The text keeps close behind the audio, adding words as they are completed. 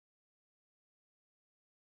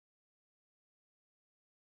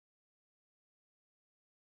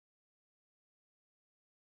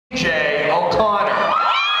CJ O'Connor.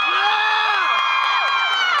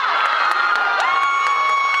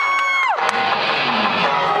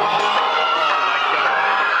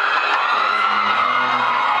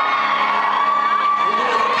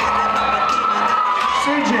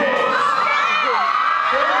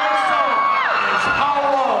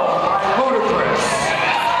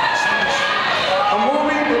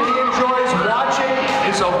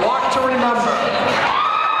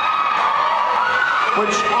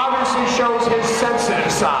 Which obviously shows his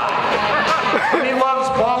sensitive side. And he loves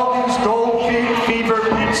Baldi's Gold Fever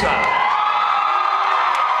Pizza.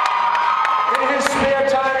 In his spare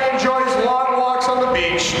time, he enjoys long walks on the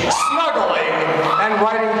beach, snuggling, and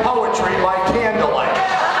writing poetry by candlelight.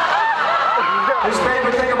 His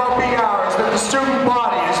favorite thing about BR is that the student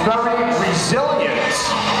body is very resilient,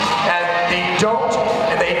 and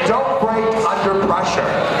they don't break under pressure.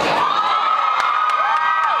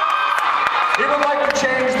 He would like to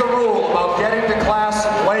change the rule about getting to class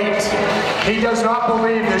late. He does not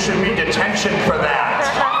believe there should be detention for that.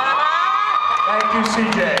 Thank you,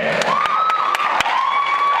 CJ.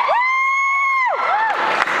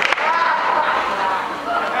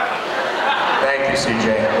 Thank you, CJ.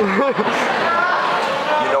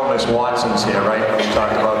 You know Miss Watson's here, right? We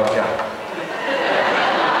talked about, yeah.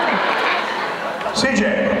 CJ,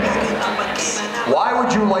 why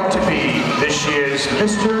would you like to be this year's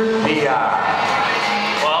Mr. BR?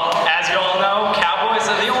 Well, as you all know, cowboys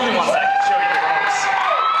are the only ones that can show you the ropes.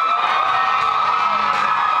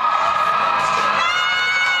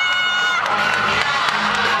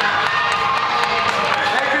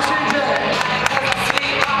 Thank you, CJ.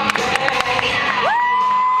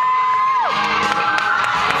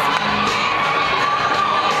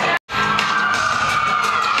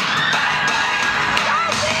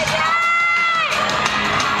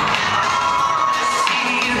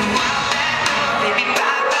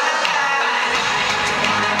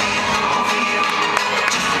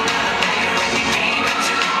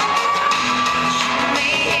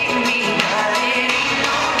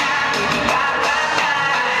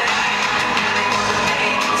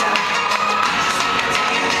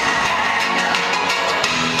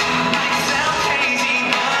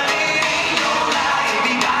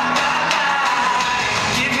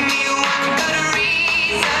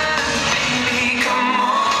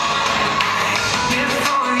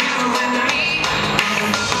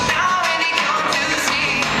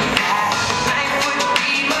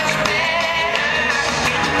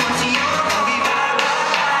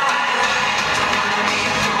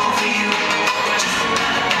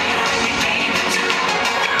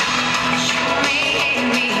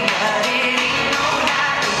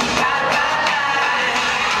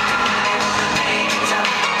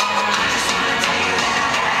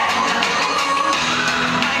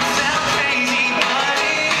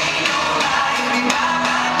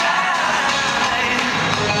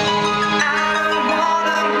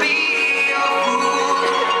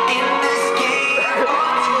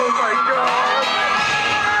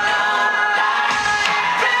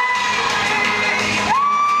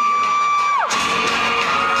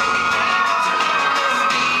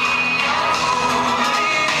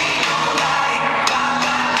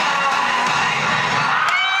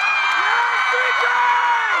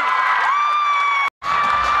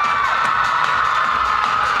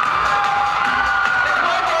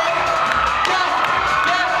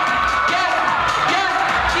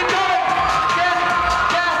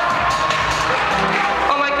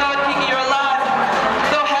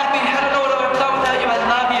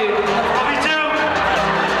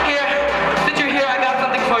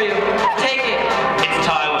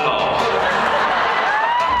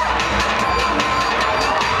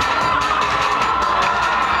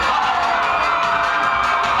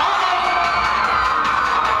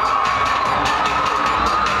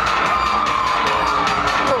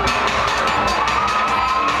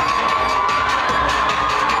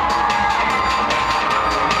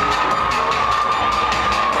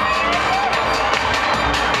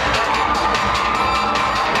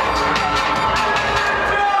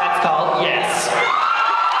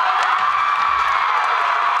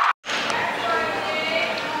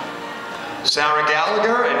 Sarah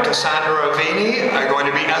Gallagher and Cassandra Avini are going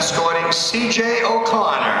to be escorting CJ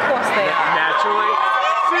O'Connor. Of course they are. Naturally.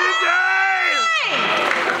 CJ!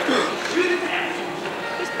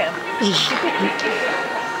 Who's Pam?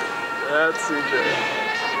 That's CJ.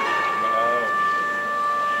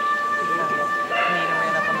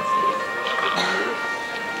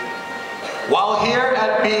 While here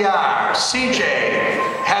at BR, CJ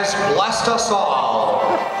has blessed us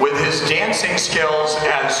all with his dancing skills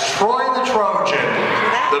as Troy the Trojan,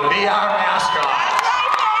 the BR mascot.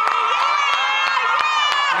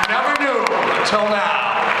 until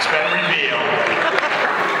now, it's been revealed.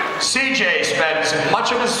 CJ spends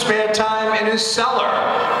much of his spare time in his cellar,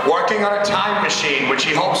 working on a time machine which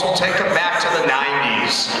he hopes will take him back to the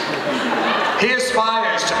 90s. He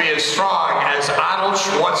aspires to be as strong as Arnold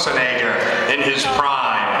Schwarzenegger in his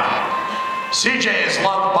prime. CJ is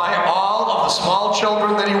loved by all of the small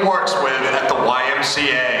children that he works with at the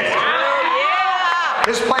YMCA.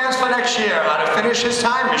 His plans for next year are to finish his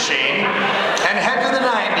time machine and head to the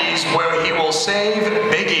 90s where he will save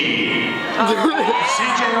Biggie.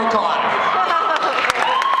 CJ O'Connor.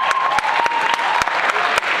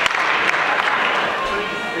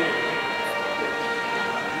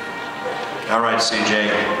 All right, CJ.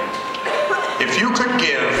 If you could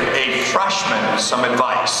give a freshman some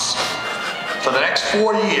advice for the next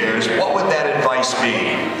 4 years, what would that advice be?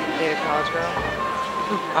 Date a college girl?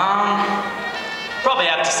 Probably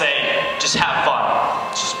have to say, just have fun.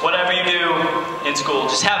 Just whatever you do in school,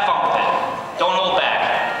 just have fun with it. Don't hold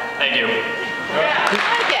back. Thank you. Thank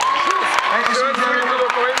you, Good CJ. little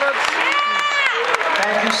appointments.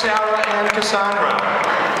 Thank you, Sarah and Cassandra.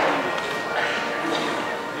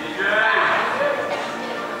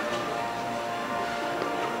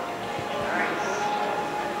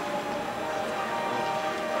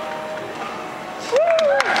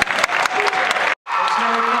 Let's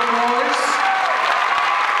now make a noise.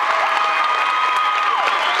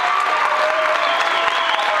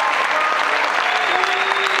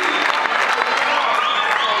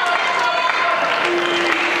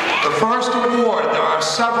 The first award, there are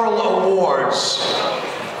several awards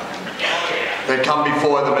that come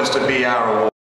before the Mr. BR Award.